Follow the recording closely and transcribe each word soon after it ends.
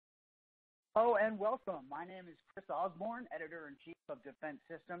Hello and welcome. My name is Chris Osborne, Editor-in-Chief of Defense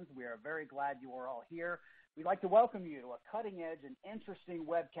Systems. We are very glad you are all here. We'd like to welcome you to a cutting-edge and interesting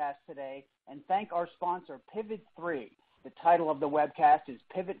webcast today and thank our sponsor, Pivot 3. The title of the webcast is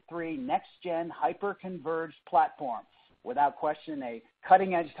Pivot 3 Next-Gen Hyperconverged Platform. Without question, a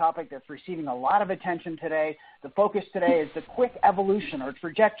cutting-edge topic that's receiving a lot of attention today. The focus today is the quick evolution or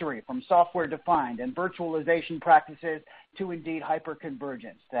trajectory from software-defined and virtualization practices to indeed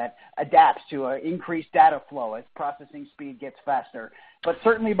hyperconvergence that adapts to an increased data flow as processing speed gets faster. But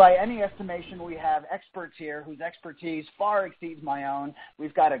certainly by any estimation, we have experts here whose expertise far exceeds my own.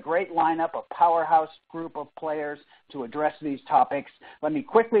 We've got a great lineup, a powerhouse group of players to address these topics. Let me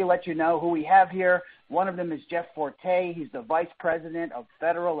quickly let you know who we have here. One of them is Jeff Forte. He's the Vice President of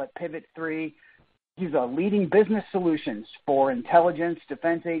Federal at Pivot 3. He's a leading business solutions for intelligence,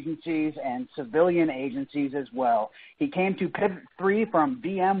 defense agencies, and civilian agencies as well. He came to Pivot 3 from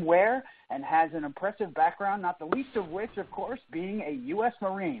VMware and has an impressive background, not the least of which, of course, being a U.S.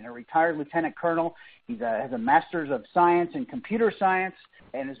 Marine, a retired lieutenant colonel. He has a Master's of Science in Computer Science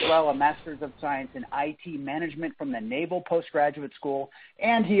and as well a Master's of Science in IT Management from the Naval Postgraduate School,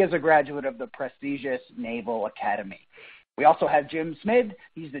 and he is a graduate of the prestigious Naval Academy. We also have Jim Smid.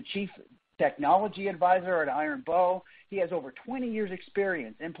 He's the Chief Technology Advisor at Iron Bow. He has over 20 years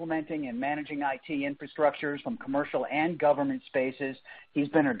experience implementing and managing IT infrastructures from commercial and government spaces. He's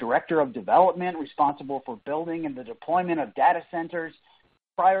been a Director of Development responsible for building and the deployment of data centers.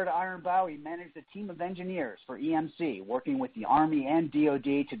 Prior to Iron Bow, he managed a team of engineers for EMC, working with the Army and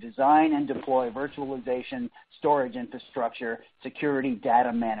DoD to design and deploy virtualization, storage infrastructure, security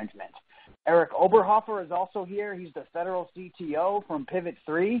data management. Eric Oberhofer is also here. He's the Federal CTO from Pivot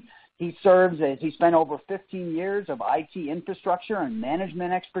 3. He spent over 15 years of IT infrastructure and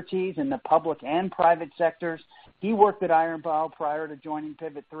management expertise in the public and private sectors. He worked at Iron Bow prior to joining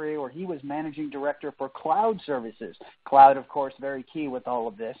Pivot 3, where he was Managing Director for Cloud Services. Cloud, of course, very key with all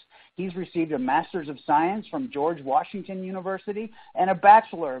of this. He's received a Master's of Science from George Washington University and a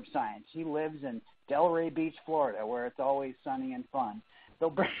Bachelor of Science. He lives in Delray Beach, Florida, where it's always sunny and fun.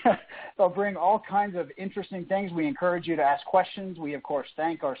 They'll bring all kinds of interesting things. We encourage you to ask questions. We, of course,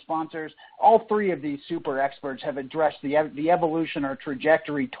 thank our sponsors. All three of these super experts have addressed the evolution or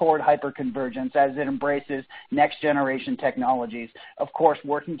trajectory toward hyperconvergence as it embraces next-generation technologies, of course,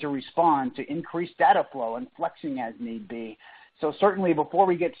 working to respond to increased data flow and flexing as need be. So certainly before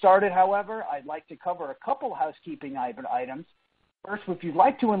we get started, however, I'd like to cover a couple housekeeping items. First, if you'd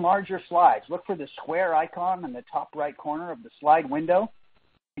like to enlarge your slides, look for the square icon in the top right corner of the slide window.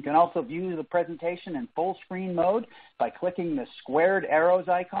 You can also view the presentation in full screen mode by clicking the squared arrows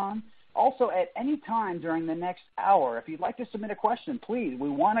icon. Also, at any time during the next hour, if you'd like to submit a question, please, we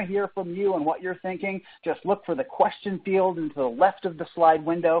want to hear from you and what you're thinking. Just look for the question field to the left of the slide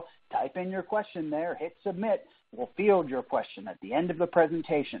window. Type in your question there, hit submit. We'll field your question at the end of the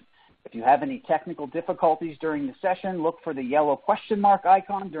presentation. If you have any technical difficulties during the session, look for the yellow question mark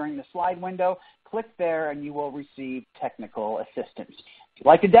icon during the slide window. Click there and you will receive technical assistance. If you'd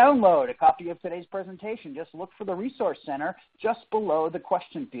like to download a copy of today's presentation, just look for the Resource Center just below the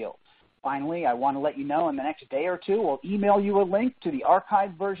question field. Finally, I want to let you know in the next day or two, we'll email you a link to the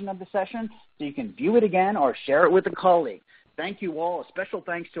archived version of the session so you can view it again or share it with a colleague. Thank you all. A special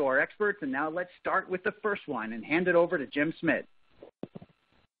thanks to our experts. And now let's start with the first one and hand it over to Jim Smid.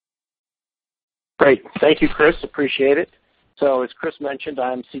 Great. Thank you, Chris. Appreciate it. So as Chris mentioned,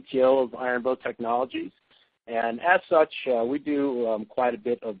 I'm CTO of Iron Bow Technologies. And as such, we do quite a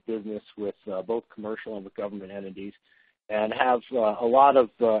bit of business with both commercial and with government entities and have a lot of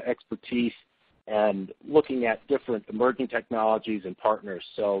expertise and looking at different emerging technologies and partners.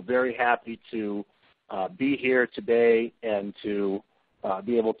 So very happy to be here today and to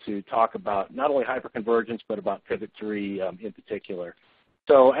be able to talk about not only hyperconvergence, but about Pivot 3 in particular.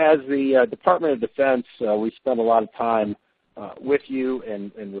 So as the Department of Defense, we spend a lot of time with you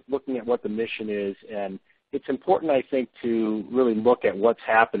and with looking at what the mission is. And it's important, I think, to really look at what's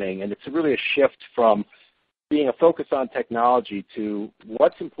happening. And it's really a shift from being a focus on technology to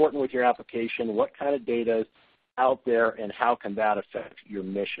what's important with your application, what kind of data is out there, and how can that affect your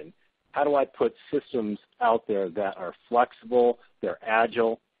mission. How do I put systems out there that are flexible, they're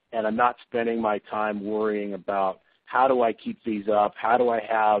agile, and I'm not spending my time worrying about how do I keep these up, how do I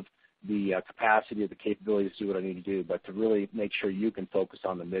have the capacity or the capability to do what I need to do, but to really make sure you can focus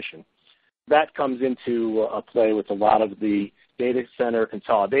on the mission. That comes into a play with a lot of the data center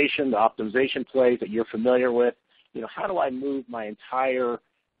consolidation, the optimization plays that you're familiar with. You know, how do I move my entire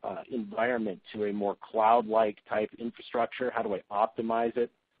environment to a more cloud-like type infrastructure? How do I optimize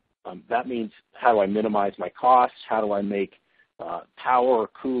it? That means how do I minimize my costs? How do I make power or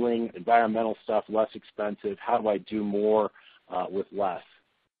cooling, environmental stuff, less expensive? How do I do more with less?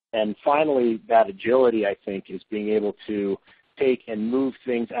 And finally, that agility, I think, is being able to take and move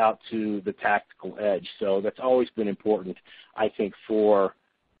things out to the tactical edge. So that's always been important, I think, for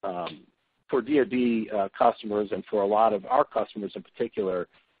DoD customers and for a lot of our customers in particular.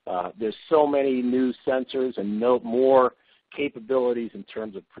 There's so many new sensors and more capabilities in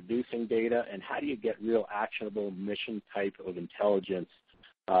terms of producing data, and how do you get real actionable mission type of intelligence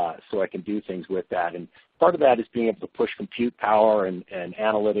so I can do things with that. And part of that is being able to push compute power and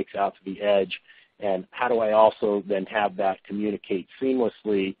analytics out to the edge, and how do I also then have that communicate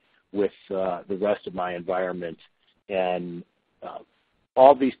seamlessly with the rest of my environment. And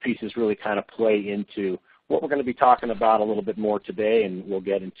all these pieces really kind of play into what we're going to be talking about a little bit more today, and we'll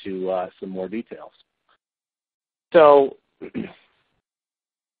get into some more details. So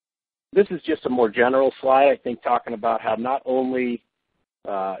this is just a more general slide, I think, talking about how not only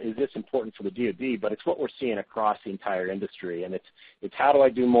is this important for the DoD, but it's what we're seeing across the entire industry. And it's how do I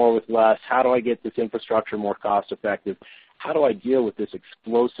do more with less? How do I get this infrastructure more cost effective? How do I deal with this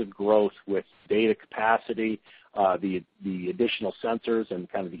explosive growth with data capacity, the additional sensors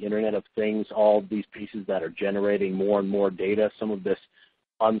and kind of the Internet of Things, all of these pieces that are generating more and more data, some of this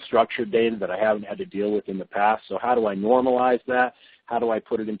unstructured data that I haven't had to deal with in the past. So how do I normalize that? How do I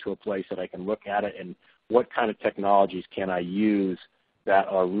put it into a place that I can look at it, and what kind of technologies can I use that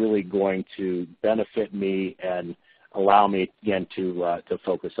are really going to benefit me and allow me, again, to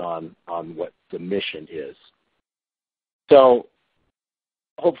focus on what the mission is. So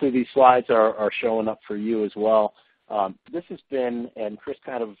hopefully these slides are showing up for you as well. This has been, and Chris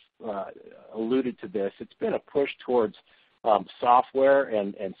kind of alluded to this, it's been a push towards software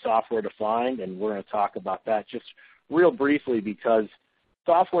and software-defined, and we're going to talk about that just real briefly, because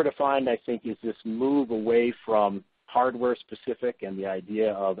software-defined, I think, is this move away from hardware-specific and the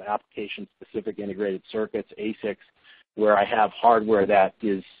idea of application-specific integrated circuits, ASICs, where I have hardware that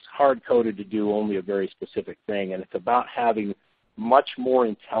is hard-coded to do only a very specific thing. And it's about having much more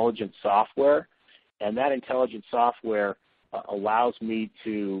intelligent software, and that intelligent software allows me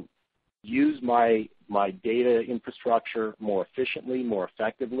to use my data infrastructure more efficiently, more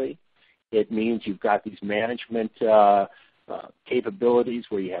effectively. It means you've got these management capabilities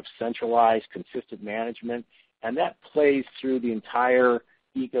where you have centralized, consistent management, and that plays through the entire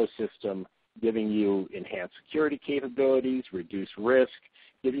ecosystem, giving you enhanced security capabilities, reduced risk,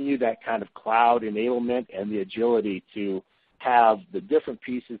 giving you that kind of cloud enablement and the agility to have the different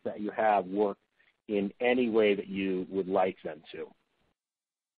pieces that you have work in any way that you would like them to.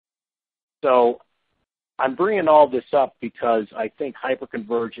 So I'm bringing all this up because I think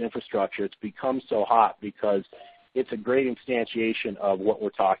hyperconverged infrastructure, it's become so hot because it's a great instantiation of what we're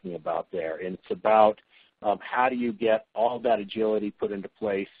talking about there. And it's about how do you get all of that agility put into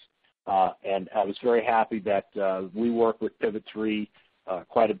place. And I was very happy that we work with Pivot3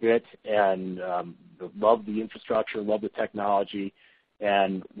 quite a bit, and love the infrastructure, love the technology,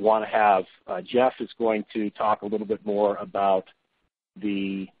 and want to have Jeff is going to talk a little bit more about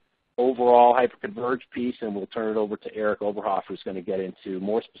the overall hyperconverged piece, and we'll turn it over to Eric Oberhoff, who's going to get into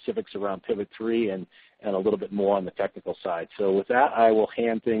more specifics around Pivot3 and a little bit more on the technical side. So with that, I will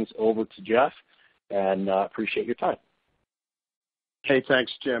hand things over to Jeff, and appreciate your time. Hey,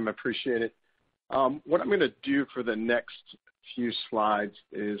 thanks, Jim. I appreciate it. What I'm going to do for the next few slides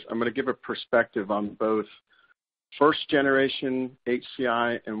is I'm going to give a perspective on both first generation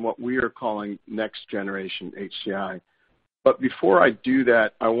HCI and what we are calling next generation HCI. But before I do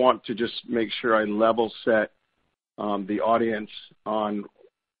that, I want to just make sure I level set the audience on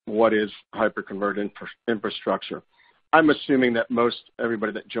what is hyperconverged infrastructure. I'm assuming that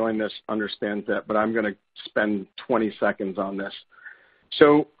everybody that joined this understands that, but I'm going to spend 20 seconds on this.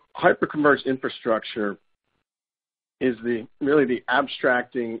 So hyperconverged infrastructure is really the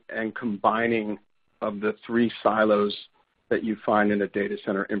abstracting and combining of the three silos that you find in a data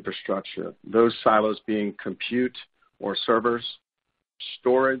center infrastructure. Those silos being compute or servers,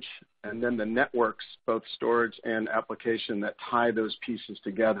 storage, and then the networks, both storage and application, that tie those pieces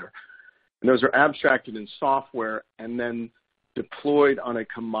together. And those are abstracted in software and then deployed on a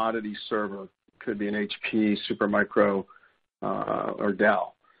commodity server. Could be an HP, Supermicro, or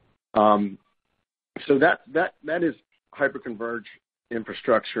Dell. So that is hyperconverged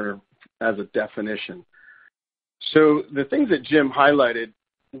infrastructure as a definition. So the things that Jim highlighted,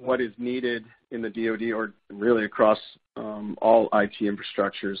 what is needed in the DoD or really across all IT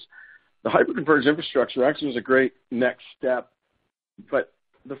infrastructures, the hyperconverged infrastructure actually was a great next step, but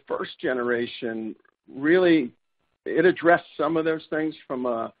the first generation really, it addressed some of those things from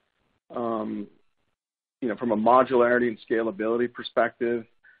a from a modularity and scalability perspective,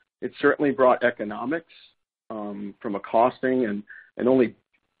 it certainly brought economics from a costing and only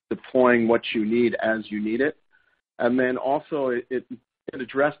deploying what you need as you need it. And then also it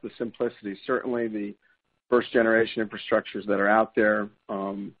addressed the simplicity. Certainly the first generation infrastructures that are out there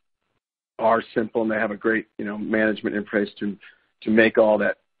are simple, and they have a great management interface to make all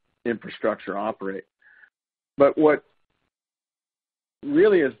that infrastructure operate. But what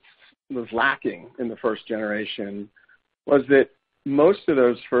really was lacking in the first generation was that most of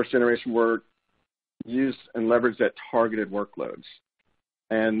those first generation were used and leveraged at targeted workloads,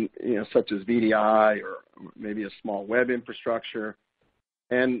 and such as VDI or maybe a small web infrastructure.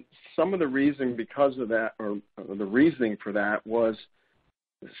 And some of the reason because of that, or the reasoning for that, was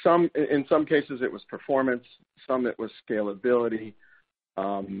in some cases it was performance, some it was scalability,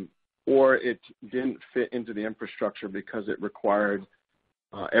 or it didn't fit into the infrastructure because it required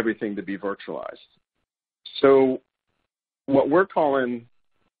everything to be virtualized. So what we're calling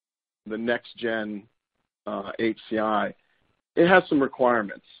the Next-Gen HCI, it has some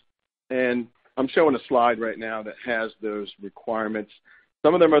requirements. And I'm showing a slide right now that has those requirements.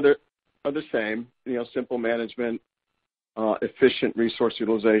 Some of them are the same, simple management, efficient resource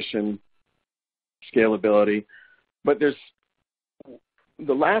utilization, scalability. But there's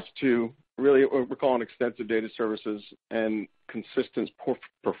the last two, really, what we're calling extensive data services and consistent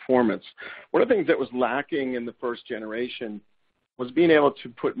performance. One of the things that was lacking in the first generation was being able to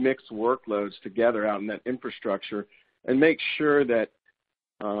put mixed workloads together out in that infrastructure and make sure that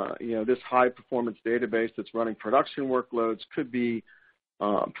this high-performance database that's running production workloads could be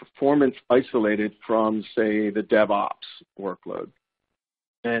performance isolated from, say, the DevOps workload.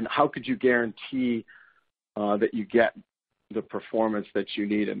 And how could you guarantee that you get the performance that you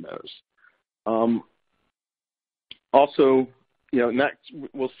need in those? Also, next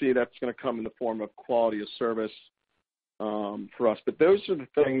we'll see that's going to come in the form of quality of service for us. But those are the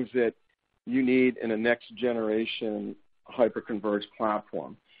things that you need in a next-generation hyperconverged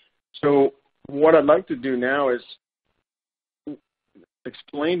platform. So what I'd like to do now is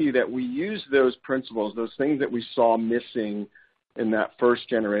explain to you that we use those principles, those things that we saw missing in that first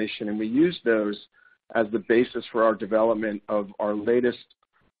generation, and we use those as the basis for our development of our latest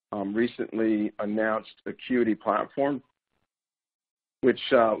recently announced Acuity platform, which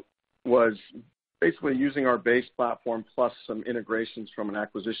was basically using our base platform plus some integrations from an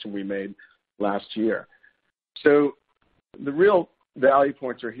acquisition we made last year. So the real value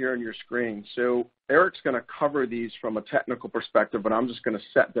points are here on your screen. So Eric's going to cover these from a technical perspective, but I'm just going to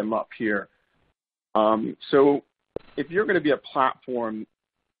set them up here. So if you're going to be a platform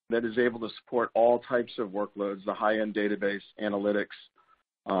that is able to support all types of workloads, the high-end database, analytics,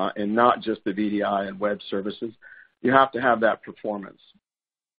 and not just the VDI and web services, you have to have that performance.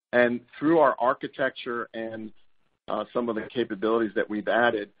 And through our architecture and some of the capabilities that we've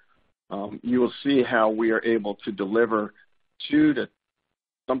added, you will see how we are able to deliver 2 to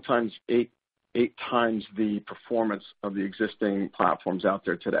sometimes 8 times the performance of the existing platforms out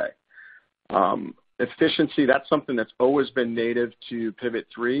there today. Efficiency, that's something that's always been native to Pivot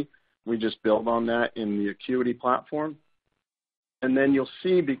 3. We just build on that in the Acuity platform. And then you'll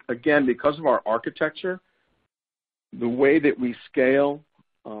see, again, because of our architecture, the way that we scale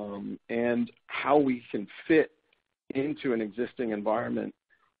and how we can fit into an existing environment,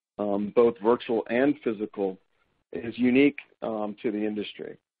 both virtual and physical, is unique to the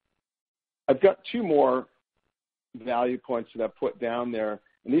industry. I've got 2 more value points that I've put down there,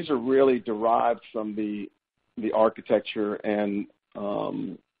 and these are really derived from the architecture and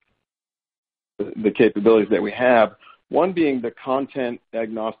the capabilities that we have. One being the content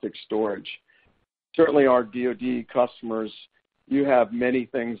agnostic storage. Certainly our DoD customers, you have many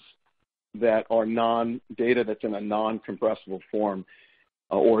things that are data that's in a non-compressible form,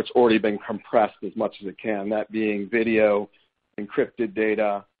 or it's already been compressed as much as it can, that being video, encrypted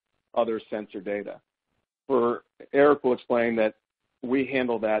data, other sensor data. Eric will explain that we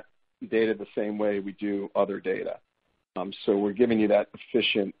handle that data the same way we do other data. So we're giving you that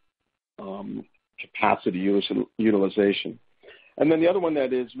efficient capacity utilization. And then the other one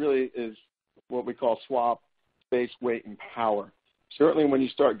that is what we call swap space, weight, and power. Certainly when you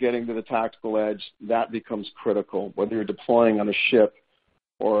start getting to the tactical edge, that becomes critical, whether you're deploying on a ship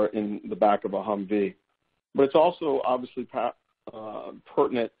or in the back of a Humvee. But it's also obviously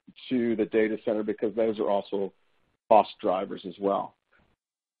pertinent to the data center because those are also cost drivers as well.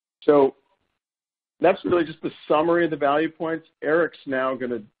 So that's really just the summary of the value points. Eric's now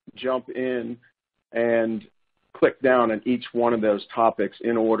going to jump in and click down on each one of those topics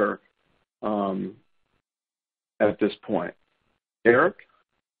in order at this point. Eric?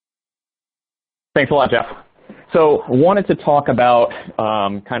 Thanks a lot, Jeff. So I wanted to talk about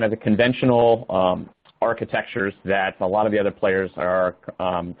kind of the conventional architectures that a lot of the other players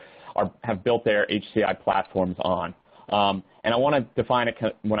have built their HCI platforms on. And I want to define it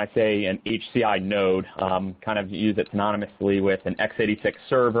when I say an HCI node, kind of use it synonymously with an x86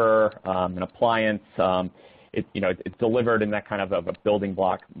 server, an appliance. It's delivered in that kind of a building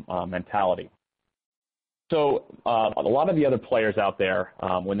block mentality. So a lot of the other players out there,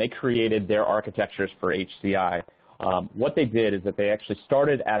 when they created their architectures for HCI, what they did is that they actually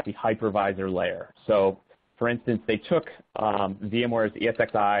started at the hypervisor layer. So for instance, they took VMware's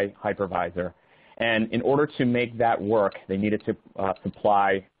ESXi hypervisor, and in order to make that work, they needed to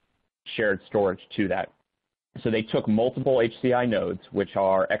supply shared storage to that. So they took multiple HCI nodes, which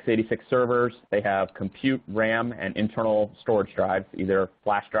are x86 servers. They have compute, RAM, and internal storage drives, either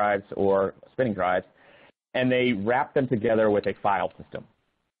flash drives or spinning drives, and they wrap them together with a file system.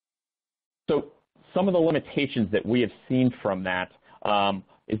 So some of the limitations that we have seen from that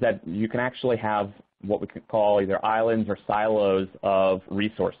is that you can actually have what we could call either islands or silos of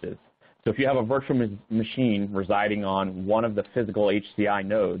resources. So if you have a virtual machine residing on one of the physical HCI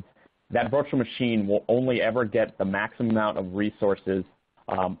nodes, that virtual machine will only ever get the maximum amount of resources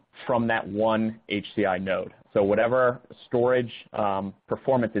from that one HCI node. So whatever storage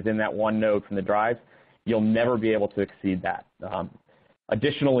performance is in that one node from the drive, you'll never be able to exceed that.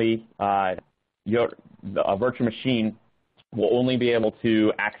 Additionally, a virtual machine will only be able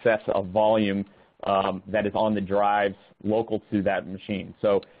to access a volume that is on the drives local to that machine.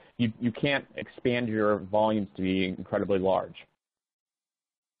 So you can't expand your volumes to be incredibly large.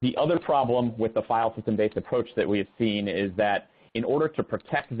 The other problem with the file system-based approach that we have seen is that in order to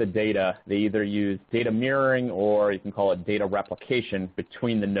protect the data, they either use data mirroring or you can call it data replication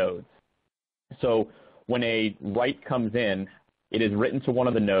between the nodes. So when a write comes in, it is written to one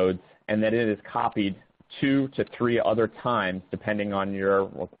of the nodes, and then it is copied 2 to 3 other times, depending on your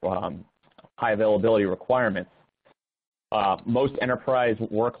high availability requirements. Most enterprise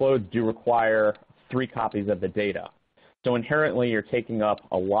workloads do require 3 copies of the data. So inherently, you're taking up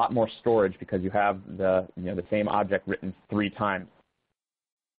a lot more storage because you have the same object written 3 times.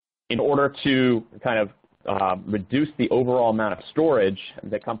 In order to kind of reduce the overall amount of storage,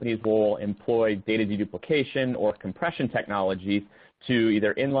 the companies will employ data deduplication or compression technologies to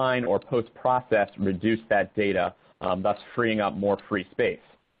either inline or post-process reduce that data, thus freeing up more free space.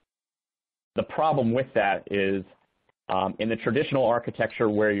 The problem with that is in the traditional architecture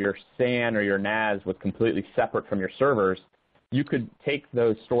where your SAN or your NAS was completely separate from your servers, you could take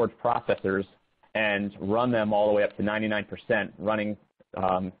those storage processors and run them all the way up to 99% running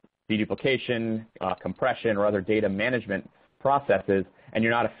deduplication, compression, or other data management processes, and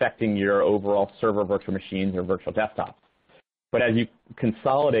you're not affecting your overall server virtual machines or virtual desktops. But as you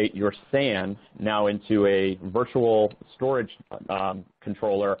consolidate your SAN now into a virtual storage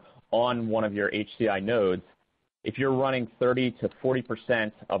controller on one of your HCI nodes, if you're running 30 to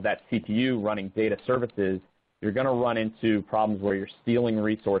 40% of that CPU running data services, you're going to run into problems where you're stealing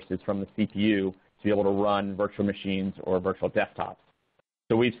resources from the CPU to be able to run virtual machines or virtual desktops.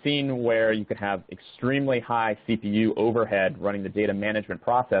 So we've seen where you can have extremely high CPU overhead running the data management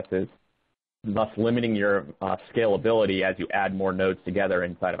processes, thus limiting your scalability as you add more nodes together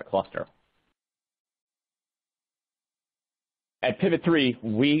inside of a cluster. At Pivot 3,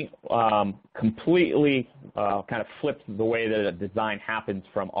 we completely kind of flipped the way that a design happens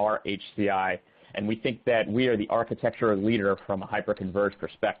from our HCI, and we think that we are the architecture leader from a hyperconverged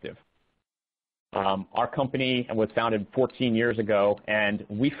perspective. Our company was founded 14 years ago, and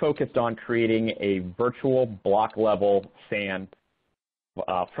we focused on creating a virtual block-level SAN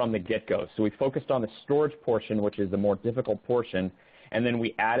from the get-go. So we focused on the storage portion, which is the more difficult portion, and then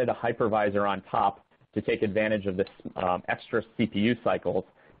we added a hypervisor on top to take advantage of this extra CPU cycles,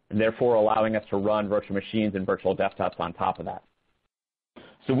 and therefore allowing us to run virtual machines and virtual desktops on top of that.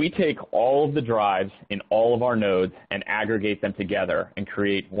 So we take all of the drives in all of our nodes and aggregate them together and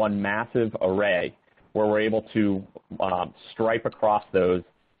create one massive array where we're able to stripe across those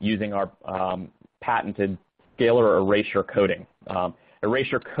using our patented scalar erasure coding.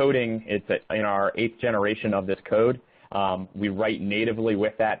 Erasure coding, it's in our 8th generation of this code. We write natively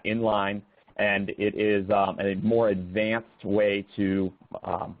with that inline, and it is a more advanced way to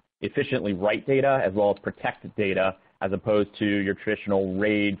efficiently write data as well as protect data as opposed to your traditional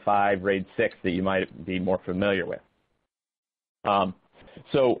RAID 5, RAID 6 that you might be more familiar with.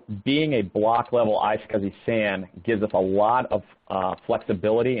 So being a block-level iSCSI SAN gives us a lot of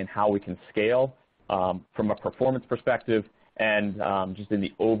flexibility in how we can scale from a performance perspective and just in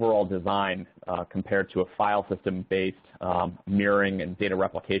the overall design compared to a file system-based mirroring and data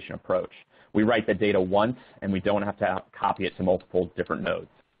replication approach. We write the data once, and we don't have to copy it to multiple different nodes.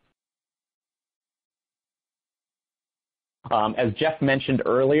 As Jeff mentioned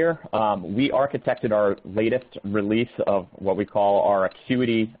earlier, we architected our latest release of what we call our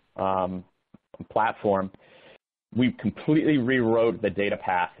Acuity platform. We completely rewrote the data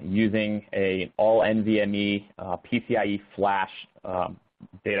path using an all NVMe PCIe flash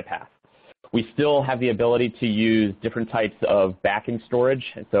data path. We still have the ability to use different types of backing storage,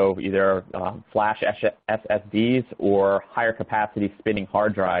 so either flash SSDs or higher capacity spinning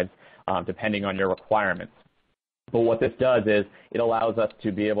hard drives, depending on your requirements. But what this does is it allows us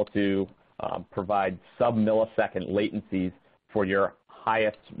to be able to provide sub-millisecond latencies for your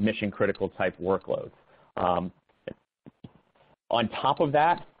highest mission-critical type workloads. On top of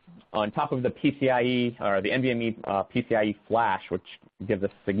that, on top of the PCIe or the NVMe PCIe flash, which gives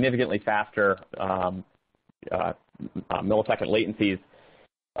us significantly faster millisecond latencies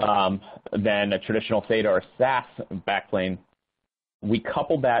than a traditional SATA or SAS backplane, we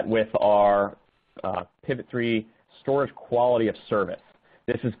coupled that with our Pivot 3 storage quality of service.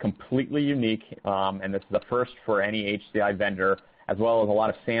 This is completely unique, and this is the first for any HCI vendor, as well as a lot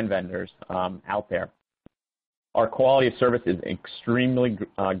of SAN vendors out there. Our quality of service is extremely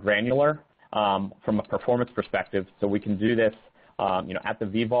granular from a performance perspective, so we can do this at the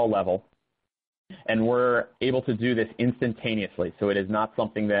vVol level, and we're able to do this instantaneously. So it is not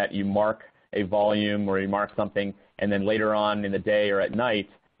something that you mark a volume or you mark something, and then later on in the day or at night,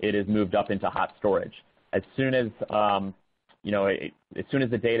 it is moved up into hot storage. As soon as as soon as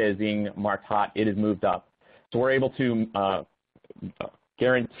the data is being marked hot, it is moved up. So we're able to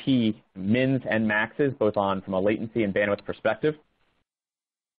guarantee mins and maxes, both from a latency and bandwidth perspective.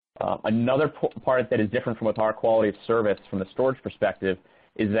 Another part that is different from with our quality of service from the storage perspective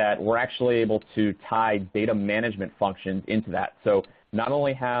is that we're actually able to tie data management functions into that. So not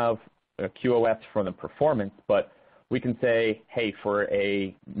only have a QoS for the performance, but we can say, hey, for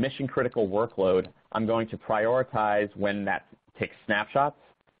a mission-critical workload, I'm going to prioritize when that takes snapshots,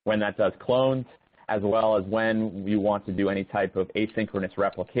 when that does clones, as well as when you want to do any type of asynchronous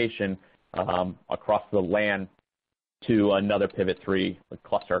replication across the LAN to another Pivot 3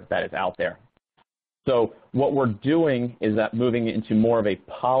 cluster that is out there. So what we're doing is that moving into more of a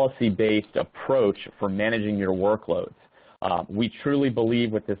policy-based approach for managing your workloads. We truly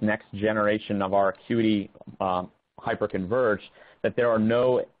believe with this next generation of our Acuity hyperconverged that there are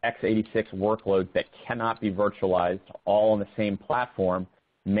no x86 workloads that cannot be virtualized all on the same platform,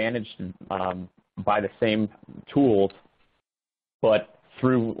 managed by the same tools, but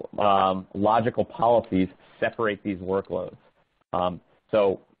through logical policies separate these workloads.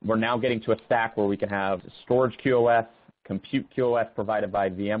 So we're now getting to a stack where we can have storage QoS, compute QoS provided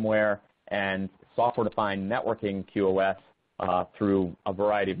by VMware, and software-defined networking QoS through a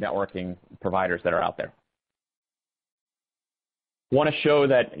variety of networking providers that are out there. Want to show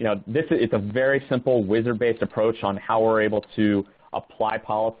that it's a very simple wizard-based approach on how we're able to apply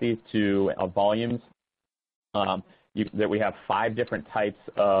policies to volumes. That we have 5 different types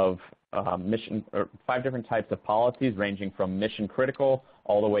of policies, ranging from mission critical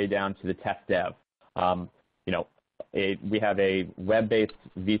all the way down to the test dev. We have a web-based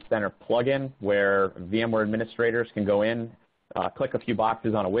vCenter plugin where VMware administrators can go in, click a few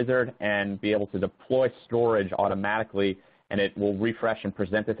boxes on a wizard, and be able to deploy storage automatically, and it will refresh and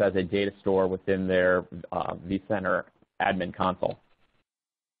present this as a data store within their vCenter admin console.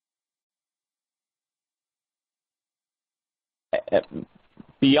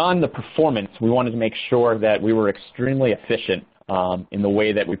 Beyond the performance, we wanted to make sure that we were extremely efficient in the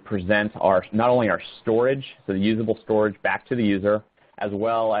way that we present not only our storage, so the usable storage back to the user, as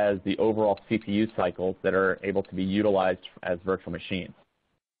well as the overall CPU cycles that are able to be utilized as virtual machines.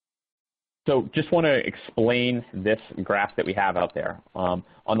 So just want to explain this graph that we have out there. On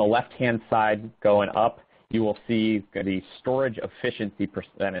the left-hand side going up, you will see the storage efficiency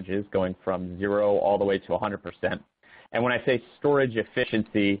percentages going from 0 all the way to 100%. And when I say storage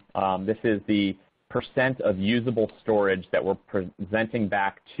efficiency, this is the percent of usable storage that we're presenting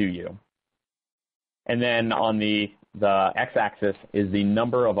back to you. And then on the x-axis is the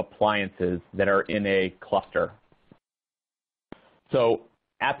number of appliances that are in a cluster. So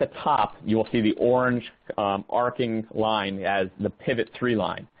at the top, you will see the orange arcing line as the Pivot 3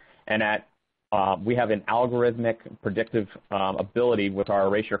 line. And we have an algorithmic predictive ability with our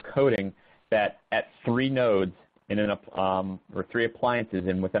erasure coding that at 3 nodes, or 3 appliances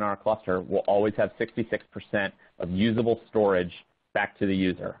within our cluster, will always have 66% of usable storage back to the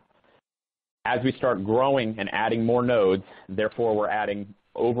user. As we start growing and adding more nodes, therefore we're adding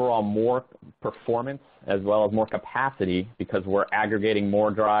overall more performance as well as more capacity because we're aggregating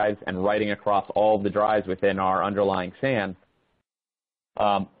more drives and writing across all of the drives within our underlying SAN.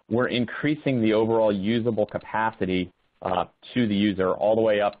 We're increasing the overall usable capacity to the user all the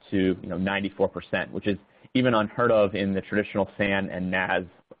way up to 94%, which is even unheard of in the traditional SAN and NAS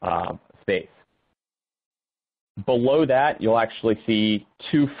space. Below that, you'll actually see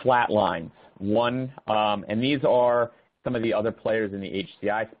two flat lines. One, and these are some of the other players in the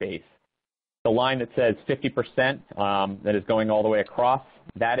HCI space. The line that says 50% that is going all the way across,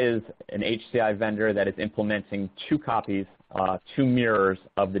 that is an HCI vendor that is implementing two copies, two mirrors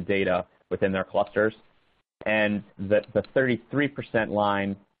of the data within their clusters. And the 33%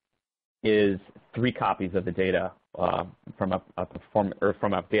 line is three copies of the data from a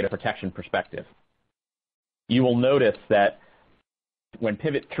data protection perspective. You will notice that when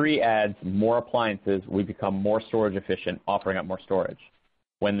Pivot 3 adds more appliances, we become more storage efficient, offering up more storage.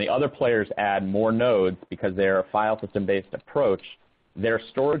 When the other players add more nodes, because they're a file system-based approach, their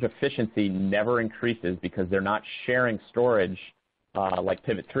storage efficiency never increases because they're not sharing storage like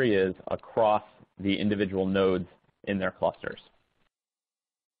Pivot 3 is across the individual nodes in their clusters.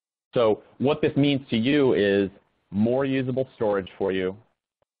 So what this means to you is more usable storage for you,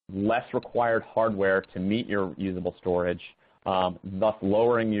 less required hardware to meet your usable storage, thus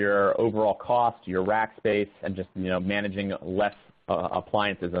lowering your overall cost, your rack space, and just managing less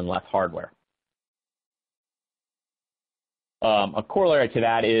appliances and less hardware. A corollary to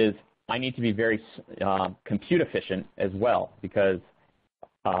that is I need to be very compute efficient as well, because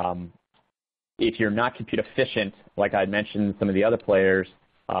if you're not compute efficient, like I mentioned some of the other players,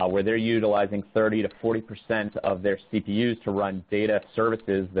 where they're utilizing 30 to 40% of their CPUs to run data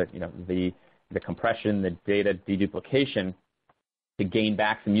services, that the compression, the data deduplication, to gain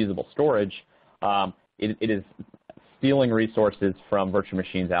back some usable storage, it is stealing resources from virtual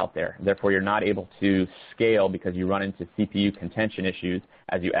machines out there. Therefore, you're not able to scale because you run into CPU contention issues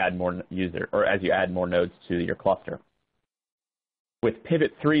as you add more nodes to your cluster. With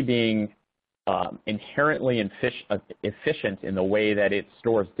Pivot 3 being inherently efficient in the way that it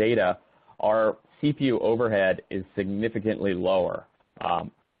stores data, our CPU overhead is significantly lower.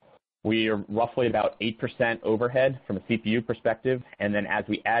 We are roughly about 8% overhead from a CPU perspective, and then as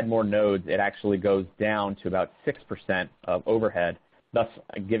we add more nodes, it actually goes down to about 6% of overhead, thus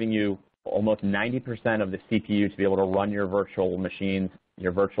giving you almost 90% of the CPU to be able to run your virtual machines,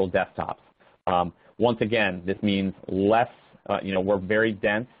 your virtual desktops. Once again, this means less, we're very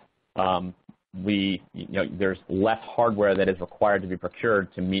dense. There's less hardware that is required to be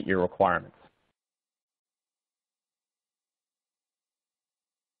procured to meet your requirements.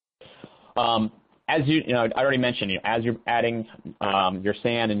 As I already mentioned, as you're adding your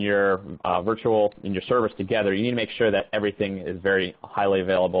SAN and your virtual and your servers together, you need to make sure that everything is very highly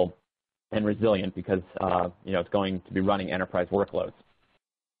available and resilient, because it's going to be running enterprise workloads.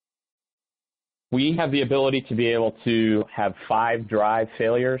 We have the ability to be able to have 5 drive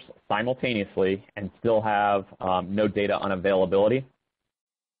failures simultaneously and still have no data unavailability.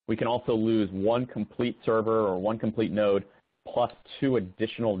 We can also lose one complete server or one complete node plus 2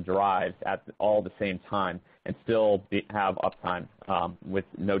 additional drives at all the same time and still have uptime with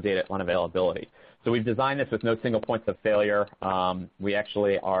no data unavailability. So we've designed this with no single points of failure. We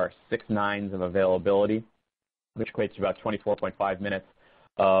actually are 6 nines of availability, which equates to about 24.5 minutes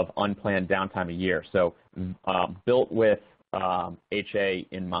of unplanned downtime a year. So built with HA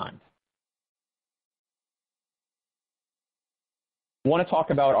in mind. I want to talk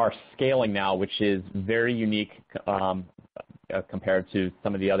about our scaling now, which is very unique compared to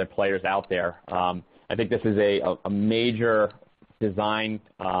some of the other players out there. I think this is a major design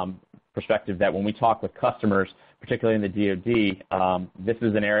perspective that when we talk with customers, particularly in the DoD, this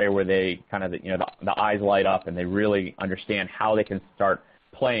is an area where they kind of, the eyes light up and they really understand how they can start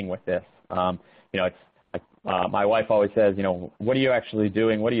playing with this. It's like, my wife always says, what are you actually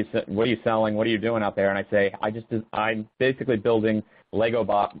doing? What are you selling? What are you doing out there? And I say, I'm basically building Lego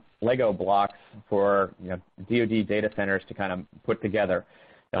blocks for DoD data centers to kind of put together.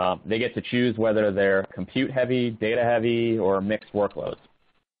 They get to choose whether they're compute heavy, data heavy, or mixed workloads.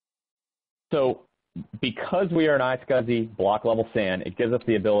 So because we are an iSCSI block level SAN, it gives us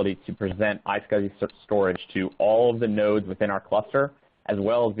the ability to present iSCSI storage to all of the nodes within our cluster, as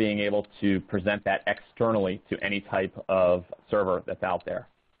well as being able to present that externally to any type of server that's out there.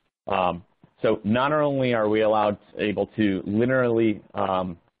 So not only are we able to linearly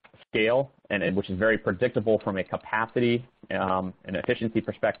scale, which is very predictable from a capacity and efficiency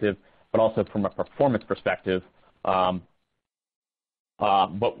perspective, but also from a performance perspective,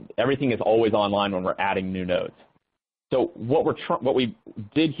 but everything is always online when we're adding new nodes. So what we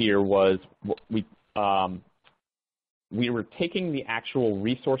did here was we were taking the actual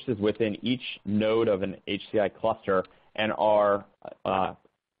resources within each node of an HCI cluster and are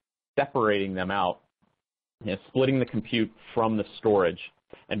separating them out, splitting the compute from the storage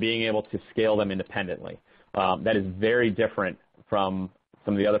and being able to scale them independently. That is very different from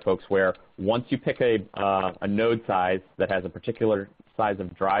some of the other folks where once you pick a node size that has a particular size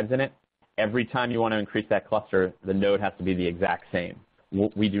of drives in it, every time you want to increase that cluster, the node has to be the exact same.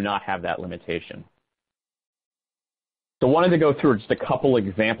 We do not have that limitation. So I wanted to go through just a couple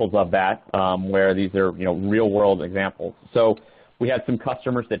examples of that where these are real-world examples. So we had some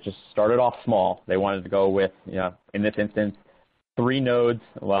customers that just started off small. They wanted to go with, in this instance, 3 nodes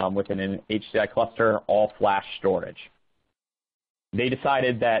within an HCI cluster, all flash storage. They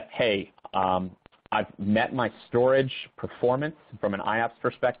decided that, hey, I've met my storage performance from an IOPS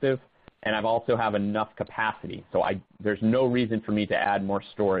perspective, and I've also have enough capacity. So there's no reason for me to add more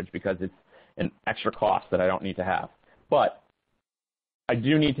storage because it's an extra cost that I don't need to have. But I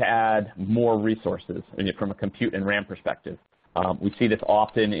do need to add more resources from a compute and RAM perspective. We see this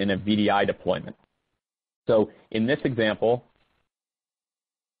often in a VDI deployment. So in this example,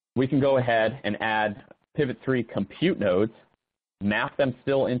 we can go ahead and add Pivot 3 compute nodes, map them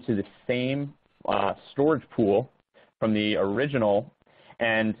still into the same storage pool from the original,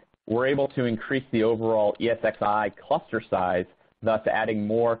 and we're able to increase the overall ESXi cluster size, thus adding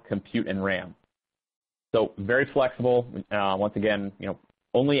more compute and RAM. So very flexible. Once again,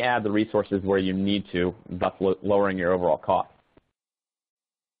 only add the resources where you need to, thus lowering your overall cost.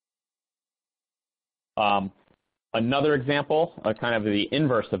 Another example, kind of the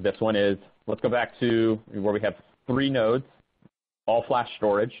inverse of this one is, let's go back to where we have 3 nodes, all flash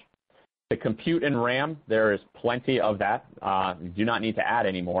storage. The compute and RAM, there is plenty of that. You do not need to add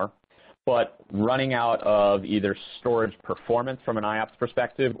any more. But running out of either storage performance from an IOPS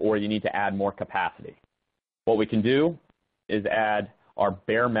perspective, or you need to add more capacity. What we can do is add our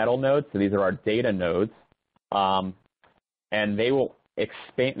bare metal nodes. So these are our data nodes, and they will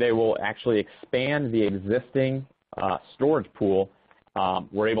actually expand the existing storage pool.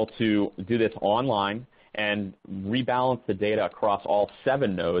 We're able to do this online and rebalance the data across all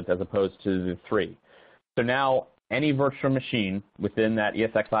 7 nodes as opposed to the 3. So now any virtual machine within that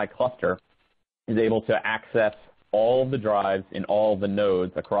ESXi cluster is able to access all of the drives in all of the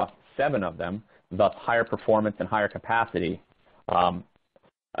nodes across 7 of them, thus higher performance and higher capacity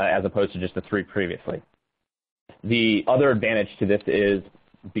as opposed to just the 3 previously. The other advantage to this is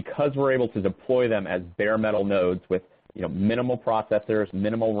because we're able to deploy them as bare metal nodes with minimal processors,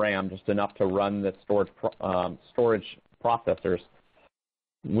 minimal RAM, just enough to run the storage processors,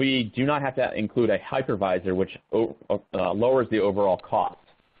 we do not have to include a hypervisor, which lowers the overall cost.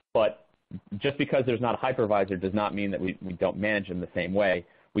 But just because there's not a hypervisor does not mean that we don't manage them the same way.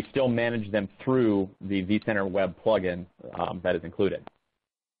 We still manage them through the vCenter Web plugin that is included.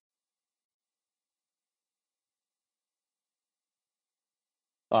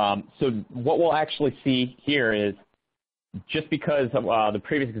 So what we'll actually see here is just because of the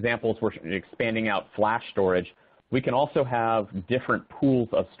previous examples were expanding out flash storage, we can also have different pools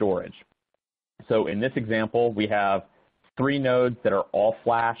of storage. So in this example, we have 3 nodes that are all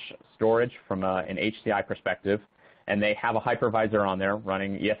flash storage from an HCI perspective, and they have a hypervisor on there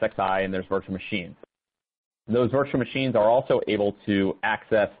running ESXi, and there's virtual machines. Those virtual machines are also able to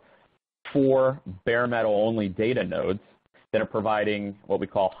access 4 bare metal only data nodes that are providing what we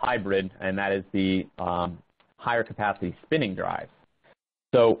call hybrid, and that is the higher capacity spinning drives.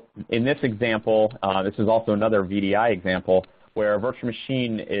 So in this example, this is also another VDI example where a virtual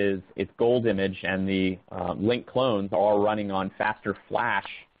machine is its gold image and the link clones are all running on faster flash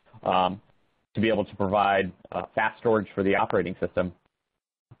to be able to provide fast storage for the operating system.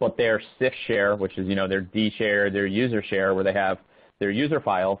 But their CIF share, which is their D share, their user share, where they have their user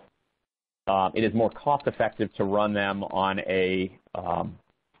files, it is more cost effective to run them on a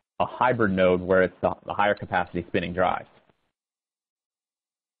hybrid node where it's the higher capacity spinning drives.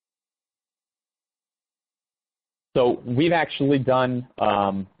 So we've actually done,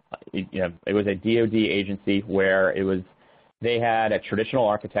 it was a DoD agency where they had a traditional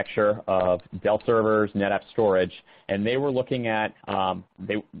architecture of Dell servers, NetApp storage, and they were looking at,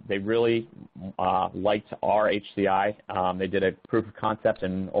 they really liked our HCI. They did a proof of concept,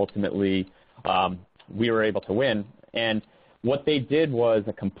 and ultimately we were able to win. And what they did was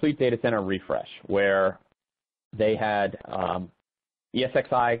a complete data center refresh where they had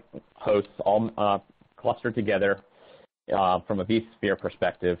ESXi hosts all clustered together from a vSphere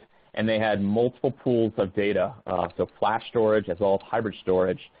perspective, and they had multiple pools of data, so flash storage as well as hybrid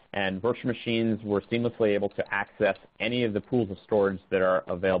storage, and virtual machines were seamlessly able to access any of the pools of storage that are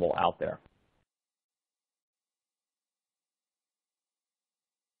available out there.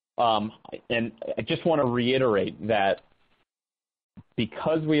 And I just want to reiterate that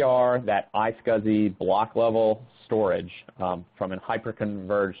because we are that iSCSI block level storage from a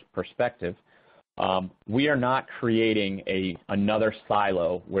hyperconverged perspective, we are not creating another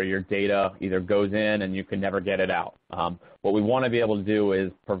silo where your data either goes in and you can never get it out. What we want to be able to do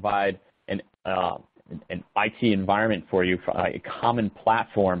is provide an IT environment for you, a common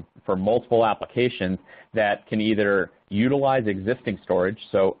platform for multiple applications that can either utilize existing storage,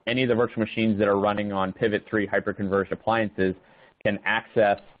 so any of the virtual machines that are running on Pivot 3 hyperconverged appliances can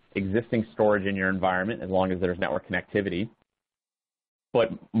access existing storage in your environment as long as there's network connectivity. But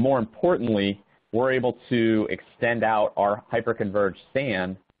more importantly, we're able to extend out our hyperconverged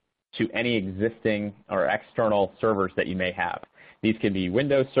SAN to any existing or external servers that you may have. These can be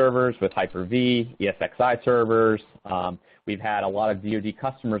Windows servers with Hyper-V, ESXi servers. We've had a lot of DoD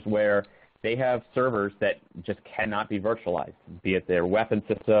customers where they have servers that just cannot be virtualized, be it their weapon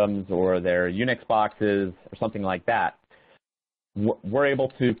systems or their Unix boxes or something like that. We're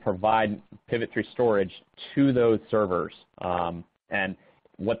able to provide Pivot 3 storage to those servers. And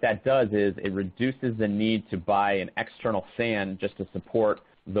what that does is it reduces the need to buy an external SAN just to support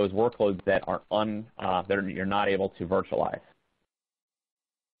those workloads that are you're not able to virtualize.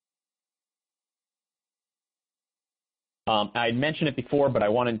 I mentioned it before, but I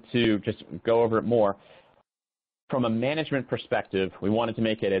wanted to just go over it more. From a management perspective, we wanted to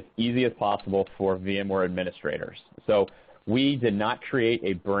make it as easy as possible for VMware administrators. So we did not create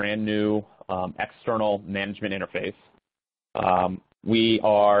a brand new external management interface. We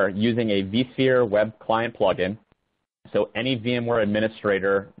are using a vSphere web client plugin. So any VMware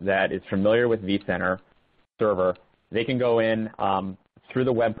administrator that is familiar with vCenter server, they can go in through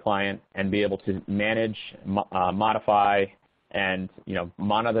the web client and be able to manage, modify, and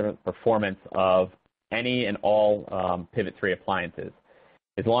monitor the performance of any and all Pivot 3 appliances.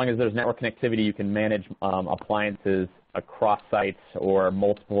 As long as there's network connectivity, you can manage appliances across sites or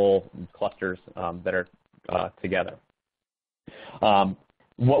multiple clusters that are together.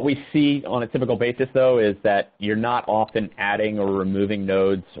 What we see on a typical basis, though, is that you're not often adding or removing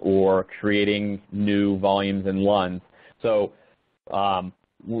nodes or creating new volumes and LUNs. So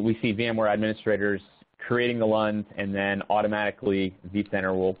we see VMware administrators creating the LUNs, and then automatically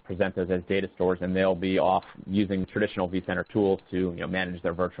vCenter will present those as data stores, and they'll be off using traditional vCenter tools to manage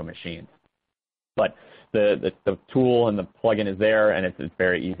their virtual machines. But the tool and the plugin is there, and it's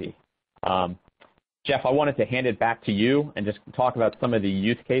very easy. Jeff, I wanted to hand it back to you and just talk about some of the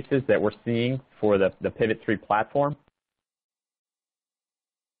use cases that we're seeing for the Pivot 3 platform.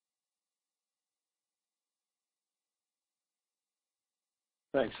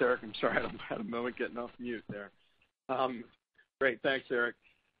 Thanks, Eric. I'm sorry, I had a moment getting off mute there. Great, thanks, Eric.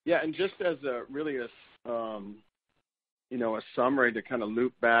 Yeah, and just as a summary to kind of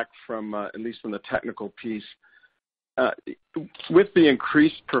loop back from at least from the technical piece, with the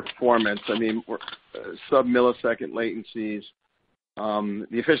increased performance, sub-millisecond latencies,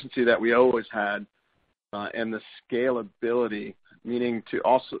 the efficiency that we always had, and the scalability, meaning to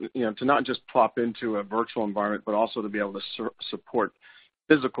also, to not just plop into a virtual environment, but also to be able to support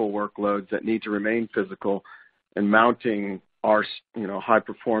physical workloads that need to remain physical, and mounting our,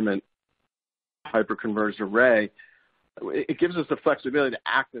 high-performant hyperconverged array, it gives us the flexibility to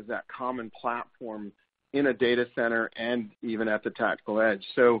act as that common platform in a data center and even at the tactical edge.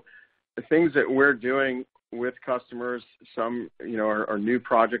 So the things that we're doing with customers, some are new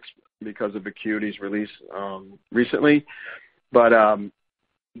projects because of Acuity's release recently, but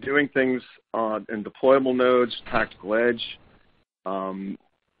doing things in deployable nodes, tactical edge,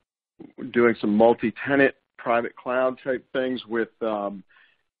 doing some multi-tenant private cloud type things with some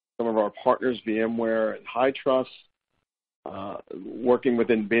of our partners, VMware and HiTrust, working with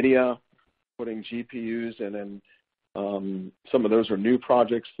NVIDIA, putting GPUs, and then some of those are new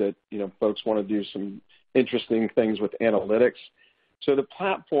projects that folks want to do some interesting things with analytics. So the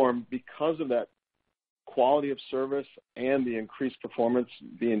platform, because of that quality of service and the increased performance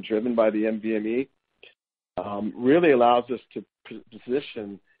being driven by the NVMe, really allows us to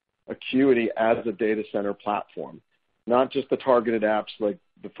position Acuity as a data center platform, not just the targeted apps like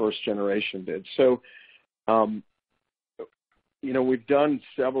the first generation did. So we've done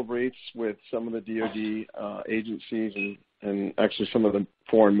several briefs with some of the DoD agencies and actually some of the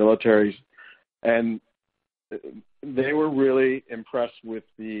foreign militaries, and they were really impressed with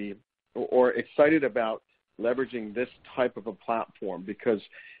or excited about leveraging this type of a platform, because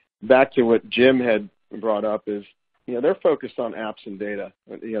back to what Jim had brought up is, they're focused on apps and data,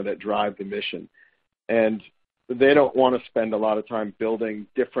 that drive the mission. And they don't want to spend a lot of time building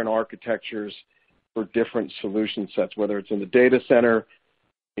different architectures for different solution sets, whether it's in the data center,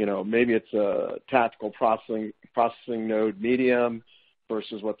 maybe it's a tactical processing node medium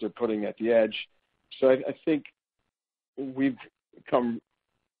versus what they're putting at the edge. So I think we've come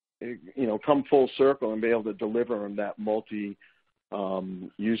full circle and be able to deliver on that multi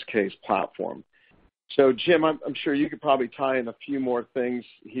use case platform. So Jim, I'm sure you could probably tie in a few more things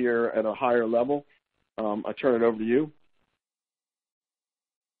here at a higher level. I turn it over to you.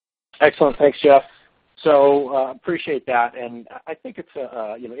 Excellent. Thanks, Jeff. So appreciate that. And I think it's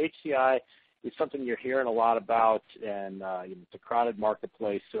HCI is something you're hearing a lot about, and it's a crowded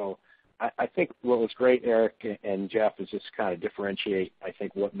marketplace. So I think what was great, Eric and Jeff, is just kind of differentiate, I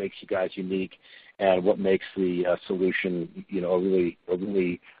think, what makes you guys unique and what makes the solution, a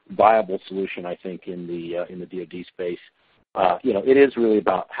really viable solution, I think, in the DoD space. It is really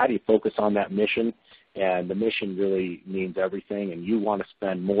about how do you focus on that mission, and the mission really means everything, and you want to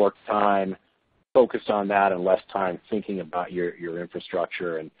spend more time focused on that and less time thinking about your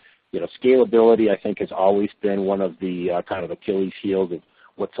infrastructure. And scalability, I think, has always been one of the kind of Achilles heels of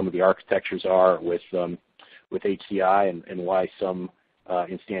what some of the architectures are with HCI, and why some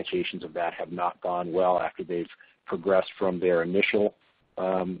instantiations of that have not gone well after they've progressed from their initial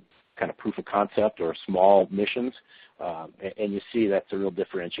kind of proof of concept or small missions. And you see that's a real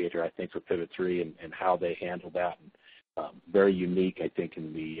differentiator, I think, for Pivot 3 and how they handle that. Very unique, I think,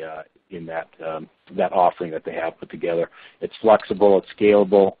 in that offering that they have put together. It's flexible, it's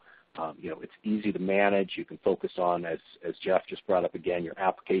scalable. It's easy to manage. You can focus on, as Jeff just brought up again, your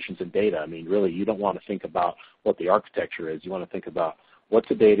applications and data. I mean, really, you don't want to think about what the architecture is. You want to think about what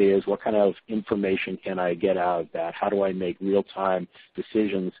the data is, what kind of information can I get out of that, how do I make real-time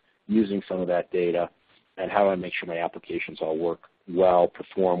decisions using some of that data, and how do I make sure my applications all work well,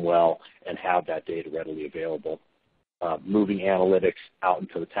 perform well, and have that data readily available. Moving analytics out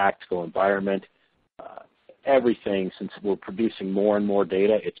into the tactical environment. Everything, since we're producing more and more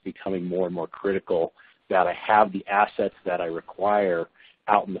data, it's becoming more and more critical that I have the assets that I require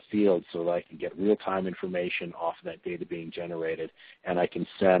out in the field so that I can get real-time information off of that data being generated, and I can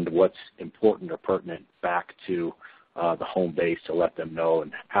send what's important or pertinent back to the home base to let them know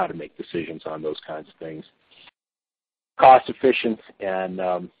and how to make decisions on those kinds of things. Cost efficient, and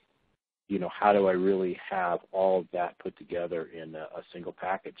how do I really have all of that put together in a single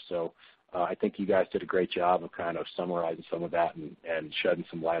package? So I think you guys did a great job of kind of summarizing some of that and shedding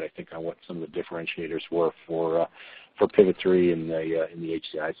some light, I think, on what some of the differentiators were for Pivot 3 in the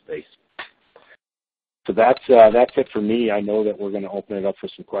HCI space. So that's it for me. I know that we're going to open it up for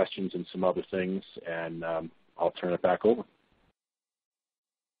some questions and some other things, and I'll turn it back over.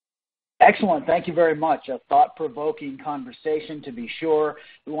 Excellent. Thank you very much. A thought-provoking conversation, to be sure.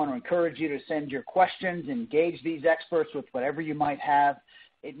 We want to encourage you to send your questions, engage these experts with whatever you might have.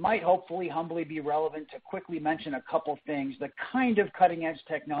 It might hopefully humbly be relevant to quickly mention a couple things. The kind of cutting-edge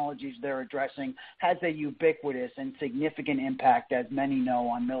technologies they're addressing has a ubiquitous and significant impact, as many know,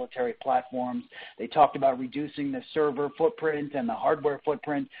 on military platforms. They talked about reducing the server footprint and the hardware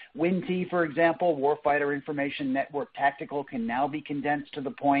footprint. WIN-T, for example, Warfighter Information Network Tactical, can now be condensed to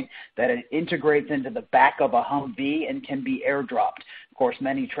the point that it integrates into the back of a Humvee and can be airdropped. Of course,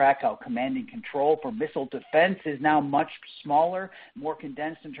 many track how command and control for missile defense is now much smaller, more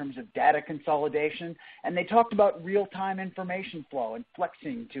condensed in terms of data consolidation. And they talked about real-time information flow and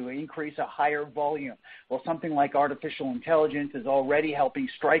flexing to increase a higher volume. Well, something like artificial intelligence is already helping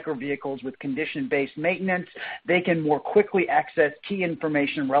Stryker vehicles with condition-based maintenance. They can more quickly access key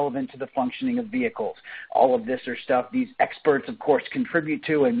information relevant to the functioning of vehicles. All of this are stuff these experts, of course, contribute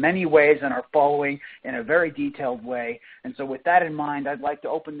to in many ways and are following in a very detailed way. And so with that in mind, I'd like to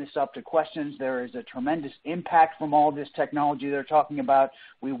open this up to questions. There is a tremendous impact from all this technology they're talking about.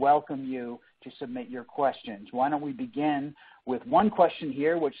 We welcome you to submit your questions. Why don't we begin with one question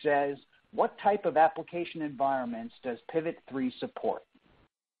here, which says, what type of application environments does Pivot 3 support?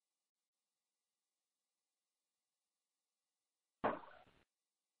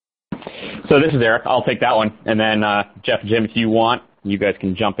 So this is Eric. I'll take that one. And then Jeff, Jim, if you want, you guys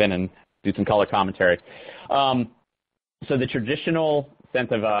can jump in and do some color commentary. So the traditional sense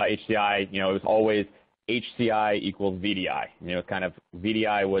of HCI, it was always HCI equals VDI. Kind of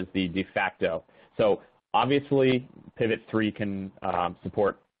VDI was the de facto. So obviously, Pivot 3 can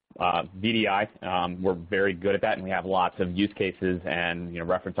support VDI. We're very good at that, and we have lots of use cases and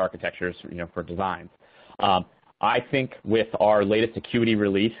reference architectures for designs. I think with our latest Acuity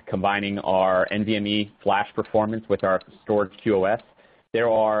release, combining our NVMe flash performance with our storage QoS, there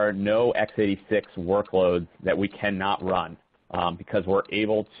are no x86 workloads that we cannot run because we're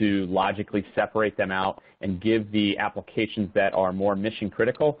able to logically separate them out and give the applications that are more mission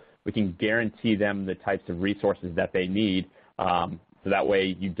critical, we can guarantee them the types of resources that they need so that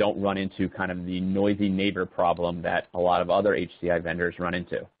way you don't run into kind of the noisy neighbor problem that a lot of other HCI vendors run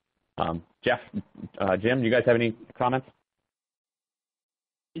into. Jeff, Jim, do you guys have any comments?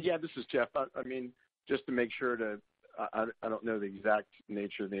 Yeah, this is Jeff. I mean, just to make sure to, I don't know the exact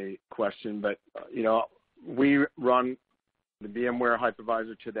nature of the question, but, you know, we run the VMware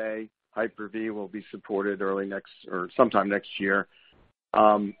hypervisor today. Hyper-V will be supported sometime next year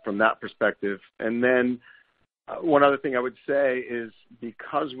from that perspective. And then one other thing I would say is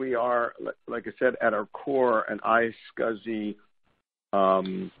because we are, like I said, at our core, an iSCSI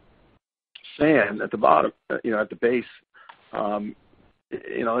SAN at the bottom, you know, at the base,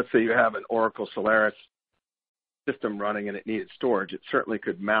 you know, let's say you have an Oracle Solaris system running and it needed storage. It certainly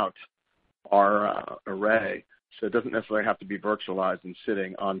could mount our array. So it doesn't necessarily have to be virtualized and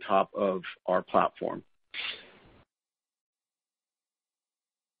sitting on top of our platform.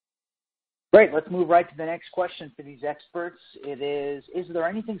 Great. Let's move right to the next question for these experts. It is there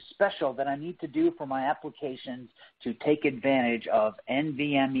anything special that I need to do for my applications to take advantage of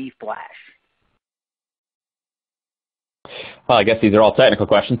NVMe flash? Well, I guess these are all technical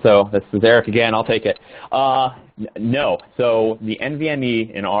questions, so this is Eric again. I'll take it. No. So the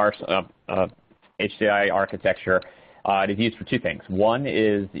NVMe in our HCI architecture, it is used for two things. One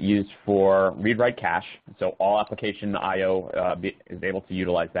is used for read-write cache, so all application I/O is able to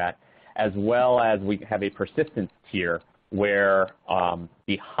utilize that, as well as we have a persistence tier where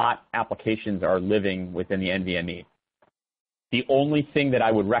the hot applications are living within the NVMe. The only thing that I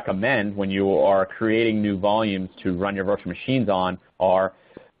would recommend when you are creating new volumes to run your virtual machines on are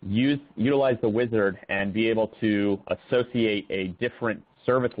utilize the wizard and be able to associate a different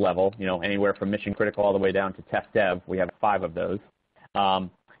service level, you know, anywhere from mission critical all the way down to test dev. We have 5 of those.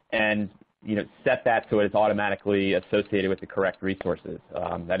 And, you know, set that so it's automatically associated with the correct resources.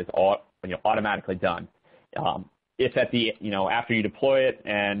 That is all, you know, automatically done. If at the, you know, after you deploy it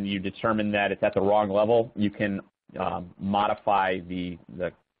and you determine that it's at the wrong level, you can modify the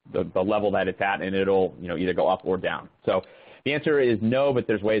level that it's at, and it'll, you know, either go up or down. So the answer is no, but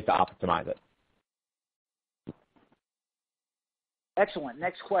there's ways to optimize it. Excellent.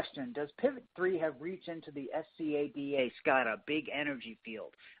 Next question. Does Pivot 3 have reach into the SCADA SCADA big energy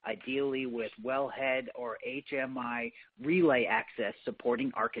field, ideally with wellhead or HMI relay access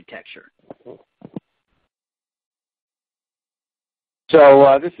supporting architecture?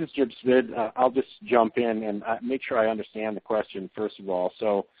 So this is Jim Smid. I'll just jump in and make sure I understand the question, first of all.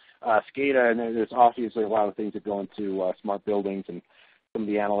 So SCADA, and there's obviously a lot of things that go into smart buildings and some of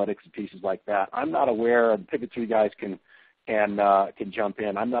the analytics and pieces like that. I'm not aware, and Pivot 3 guys can jump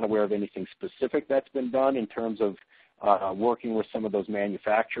in. I'm not aware of anything specific that's been done in terms of working with some of those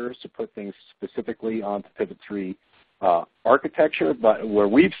manufacturers to put things specifically onto Pivot 3 architecture. But where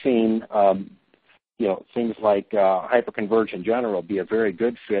we've seen you know, things like hyperconverged in general be a very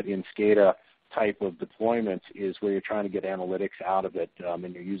good fit in SCADA type of deployments is where you're trying to get analytics out of it,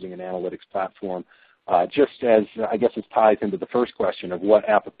 and you're using an analytics platform. Just as I guess it ties into the first question of what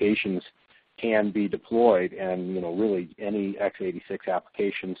applications can be deployed, and you know, really any x86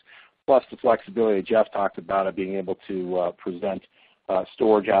 applications, plus the flexibility Jeff talked about of being able to present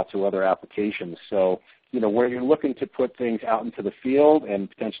storage out to other applications. So, you know, where you're looking to put things out into the field and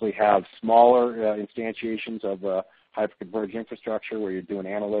potentially have smaller instantiations of hyperconverged infrastructure where you're doing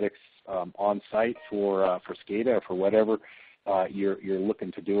analytics on site for SCADA or for whatever you're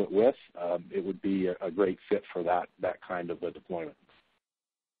looking to do it with, it would be a great fit for that kind of a deployment.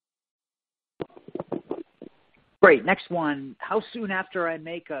 Great. Next one. How soon after I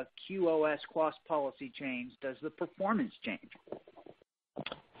make a QoS cross policy change does the performance change?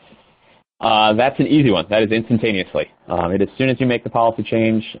 That's an easy one. That is instantaneously. As soon as you make the policy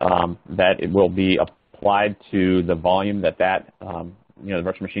change, that it will be applied to the volume that you know, the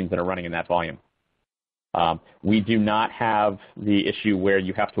virtual machines that are running in that volume. We do not have the issue where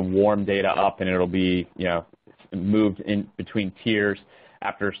you have to warm data up and it'll be, you know, moved in between tiers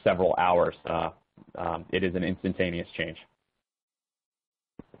after several hours. It is an instantaneous change.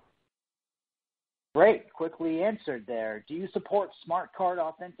 Great. Quickly answered there. Do you support smart card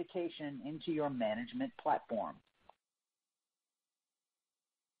authentication into your management platform?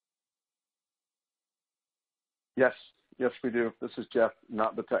 Yes. Yes, we do. This is Jeff,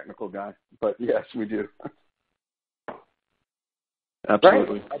 not the technical guy, but yes, we do.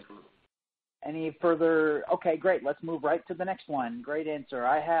 Absolutely. Great. Any further? Okay, great. Let's move right to the next one. Great answer.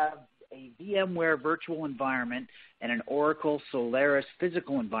 I have a VMware virtual environment and an Oracle Solaris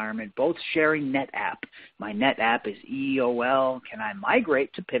physical environment, both sharing NetApp. My NetApp is EOL. Can I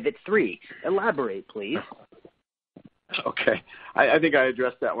migrate to Pivot 3? Elaborate, please. Okay. I think I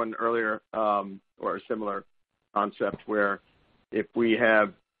addressed that one earlier, or a similar concept where if we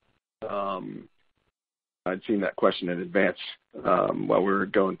have, I'd seen that question in advance while we were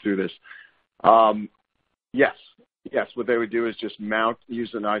going through this. Yes, what they would do is just use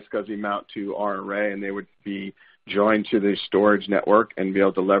an iSCSI mount to our array, and they would be joined to the storage network and be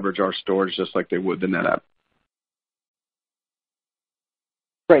able to leverage our storage just like they would the NetApp.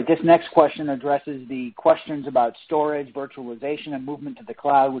 Great. This next question addresses the questions about storage, virtualization, and movement to the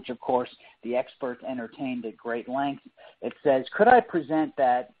cloud, which, of course, the experts entertained at great length. It says, could I present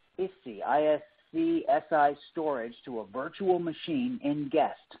that ISC storage to a virtual machine in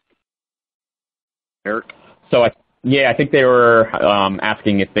guest? Eric? So, I think they were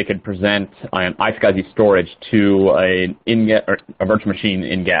asking if they could present an iSCSI storage to a virtual machine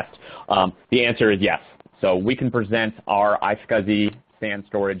in guest. The answer is yes. So we can present our iSCSI SAN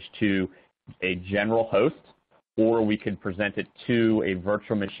storage to a general host, or we could present it to a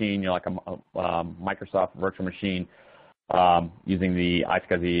virtual machine, like a Microsoft virtual machine, using the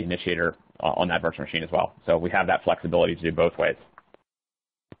iSCSI initiator on that virtual machine as well. So we have that flexibility to do both ways.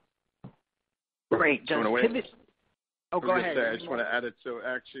 Great. Go ahead. I just want to add it. So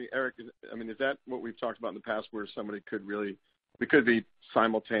actually, Eric, is that what we've talked about in the past, where we could be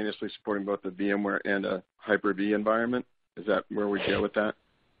simultaneously supporting both a VMware and a Hyper-V environment? Is that where we go with that?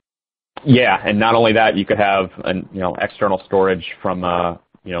 Yeah, and not only that, you could have external storage from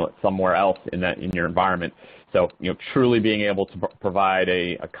somewhere else in your environment. So truly being able to provide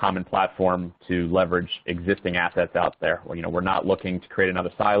a common platform to leverage existing assets out there. We're not looking to create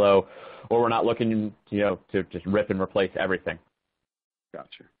another silo, or we're not looking to just rip and replace everything.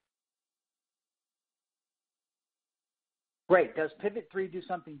 Gotcha. Great. Does Pivot 3 do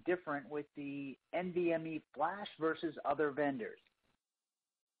something different with the NVMe flash versus other vendors?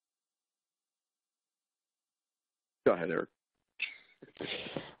 Go ahead, Eric.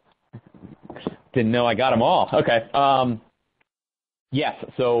 Didn't know I got them all. Okay. Yes.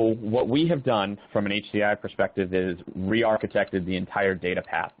 So what we have done from an HCI perspective is re-architected the entire data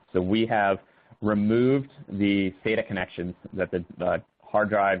path. So we have removed the SATA connections that the hard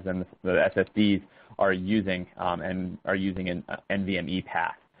drives and the SSDs are using, and are using an NVMe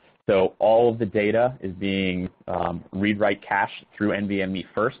path. So all of the data is being read-write cached through NVMe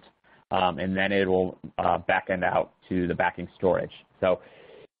first, and then it will back-end out to the backing storage. So,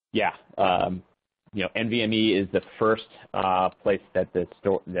 NVMe is the first place that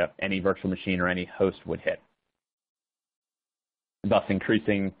any virtual machine or any host would hit, thus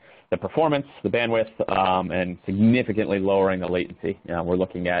increasing the performance, the bandwidth, and significantly lowering the latency. We're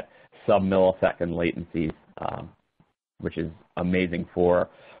looking at sub-millisecond latencies, which is amazing for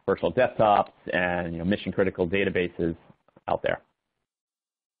virtual desktops and mission-critical databases out there.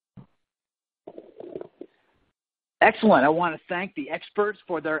 Excellent. I want to thank the experts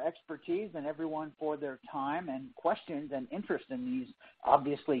for their expertise and everyone for their time and questions and interest in these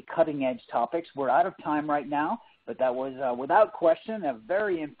obviously cutting-edge topics. We're out of time right now, but that was, without question, a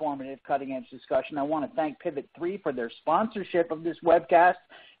very informative cutting-edge discussion. I want to thank Pivot 3 for their sponsorship of this webcast.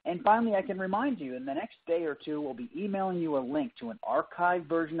 And finally, I can remind you, in the next day or two, we'll be emailing you a link to an archived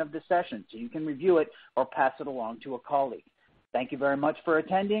version of the session so you can review it or pass it along to a colleague. Thank you very much for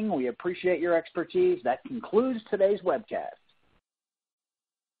attending. We appreciate your expertise. That concludes today's webcast.